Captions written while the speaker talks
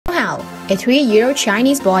Hao, a 3-year-old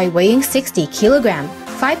Chinese boy weighing 60 kilograms,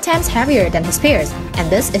 5 times heavier than his peers, and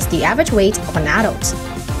this is the average weight of an adult.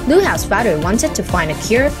 Lu Hao's father wanted to find a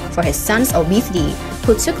cure for his son's obesity,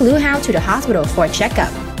 who took Lu Hao to the hospital for a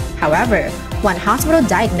checkup. However, one hospital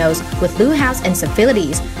diagnosed with Lu Hao's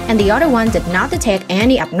infertilities, and the other one did not detect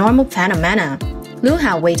any abnormal phenomena. Lu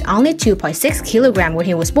Hao weighed only 2.6 kilograms when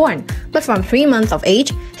he was born, but from 3 months of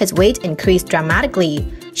age, his weight increased dramatically.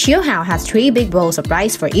 Xiu Hao has 3 big bowls of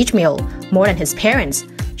rice for each meal, more than his parents.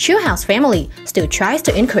 Xiu Hao's family still tries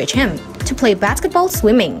to encourage him to play basketball,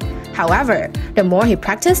 swimming. However, the more he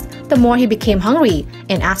practiced, the more he became hungry,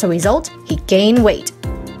 and as a result, he gained weight.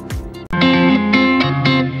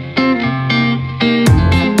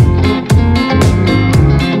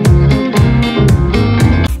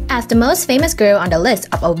 As the most famous girl on the list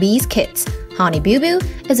of obese kids, Honey Boo Boo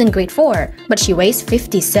is in grade 4, but she weighs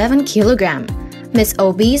 57 kilograms. Miss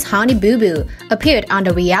Obese Honey Boo Boo appeared on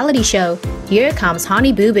the reality show Here Comes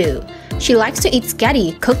Honey Boo Boo. She likes to eat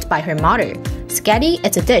spaghetti cooked by her mother. Spaghetti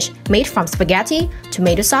is a dish made from spaghetti,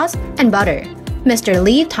 tomato sauce, and butter. Mr.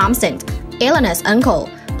 Lee Thompson, Elena's uncle,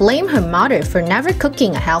 blamed her mother for never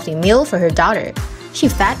cooking a healthy meal for her daughter. She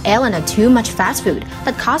fed Elena too much fast food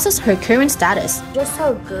that causes her current status. Just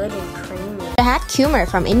so good and creamy. The head Kumar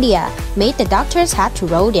from India made the doctors had to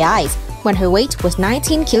roll their eyes when her weight was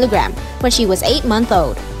 19 kilograms when she was 8 months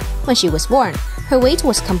old. When she was born, her weight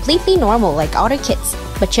was completely normal like other kids,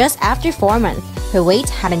 but just after 4 months, her weight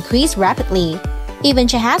had increased rapidly. Even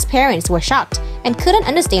Chaha's parents were shocked and couldn't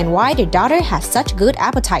understand why their daughter has such good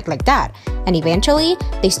appetite like that, and eventually,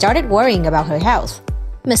 they started worrying about her health.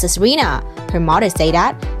 Mrs. Rina, her mother, said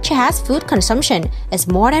that Chaha's food consumption is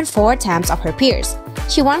more than 4 times of her peers.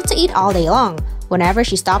 She wants to eat all day long. Whenever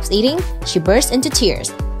she stops eating, she bursts into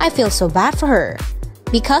tears. I feel so bad for her.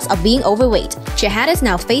 Because of being overweight, Chaha is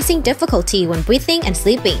now facing difficulty when breathing and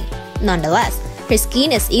sleeping. Nonetheless, her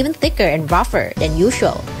skin is even thicker and rougher than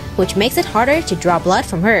usual, which makes it harder to draw blood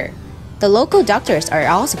from her. The local doctors are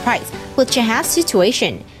all surprised with Chaha's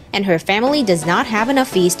situation, and her family does not have enough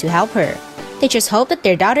fees to help her. They just hope that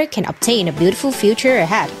their daughter can obtain a beautiful future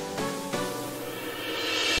ahead.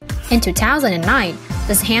 In 2009,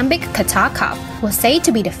 the Zhambik Katakov was said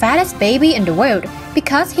to be the fattest baby in the world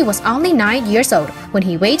because he was only 9 years old when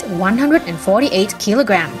he weighed 148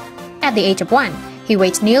 kilograms. At the age of 1, he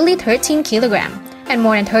weighed nearly 13 kilograms and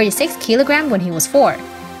more than 36 kilograms when he was 4.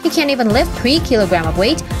 He can't even lift 3 kilograms of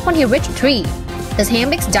weight when he reached 3. The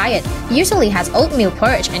Zhambik's diet usually has oatmeal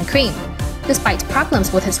porridge and cream. Despite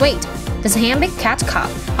problems with his weight, the Zhambik Katakov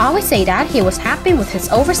always said that he was happy with his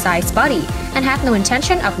oversized body and had no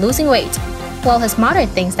intention of losing weight, while his mother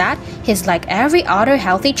thinks that he's like every other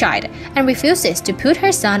healthy child and refuses to put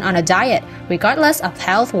her son on a diet regardless of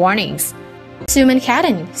health warnings. Suman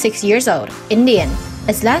Katan, 6 years old, Indian,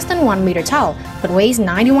 is less than 1 meter tall but weighs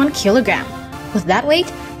 91 kilograms. With that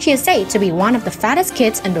weight, she is said to be one of the fattest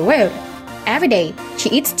kids in the world. Every day, she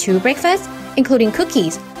eats 2 breakfasts, including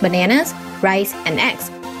cookies, bananas, rice, and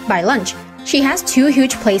eggs. By lunch, she has 2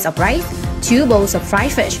 huge plates of rice, 2 bowls of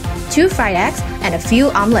fried fish, 2 fried eggs, and a few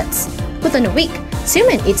omelets. Within a week,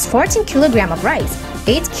 Suman eats 14 kilograms of rice,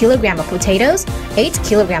 8 kilograms of potatoes, 8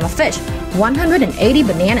 kilograms of fish, 180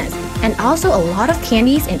 bananas, and also a lot of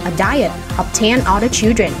candies in a diet of 10 other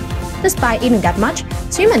children. Despite eating that much,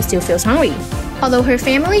 Suman still feels hungry. Although her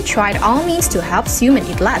family tried all means to help Suman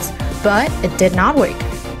eat less, but it did not work.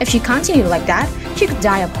 If she continued like that, she could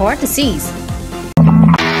die of heart disease.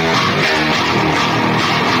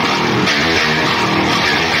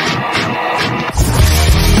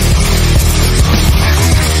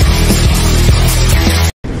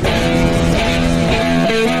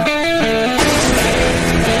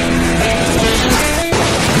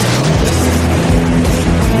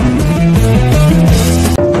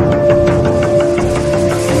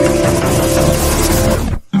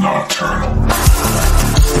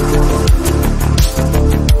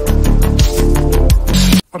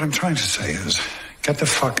 What I'm trying to say is, get the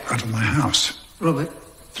fuck out of my house. Robert,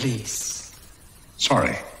 please.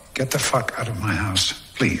 Sorry, get the fuck out of my house,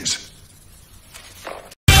 please.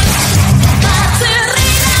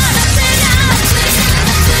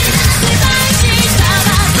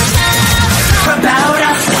 About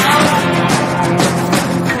us.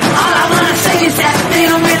 All I wanna say is that they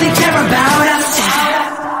don't really care about us.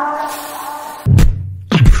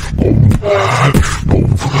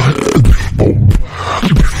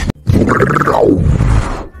 We'll be right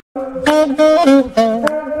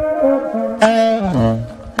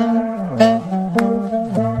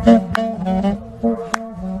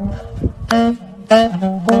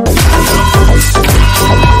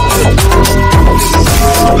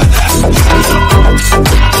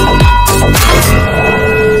back.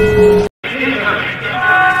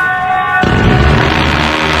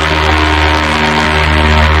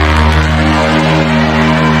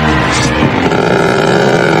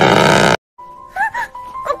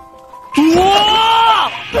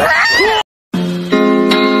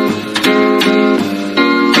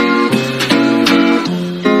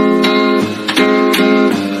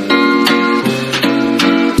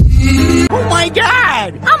 Oh my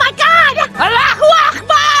God! Oh my God! Allahu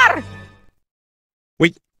Akbar!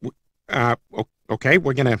 Okay,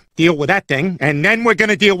 we're gonna deal with that thing, and then we're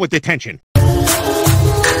gonna deal with detention.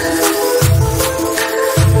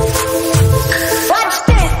 Watch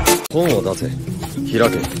this! 本を出せ。開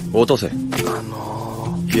け。落とせ。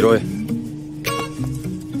拾え。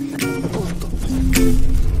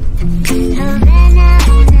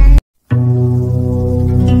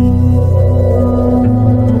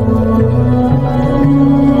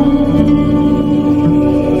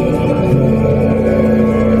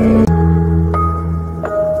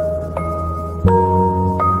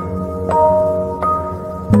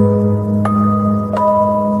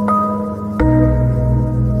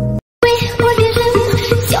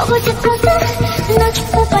Будет просто, ночь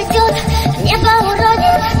упадет, небо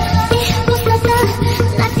уронит, и пустота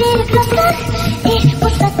на перекрестках, и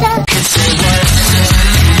пустота.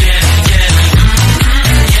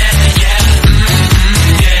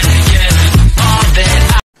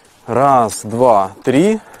 Раз, два,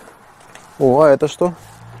 три. О, а это что?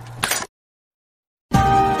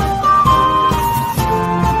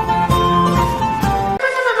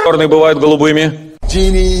 Черные бывают голубыми.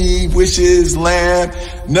 Genie, wishes, lamb,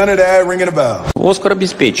 none of that ringing a bell. Оскар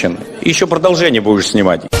обеспечен. Еще продолжение будешь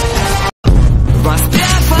снимать.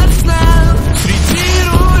 Воспев от сна, среди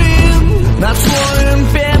руин, над слоем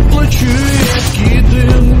пеплочует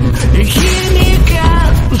дым, и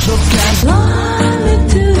химика жутко.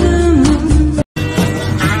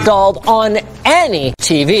 Installed on any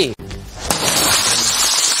TV.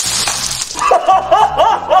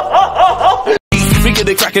 We get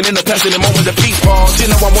it cracking in the passion and moment the beat falls. You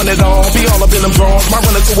know I want it all. Be all up in them drawers. Might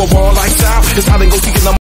run into a wall like style. It's how they go seeking them.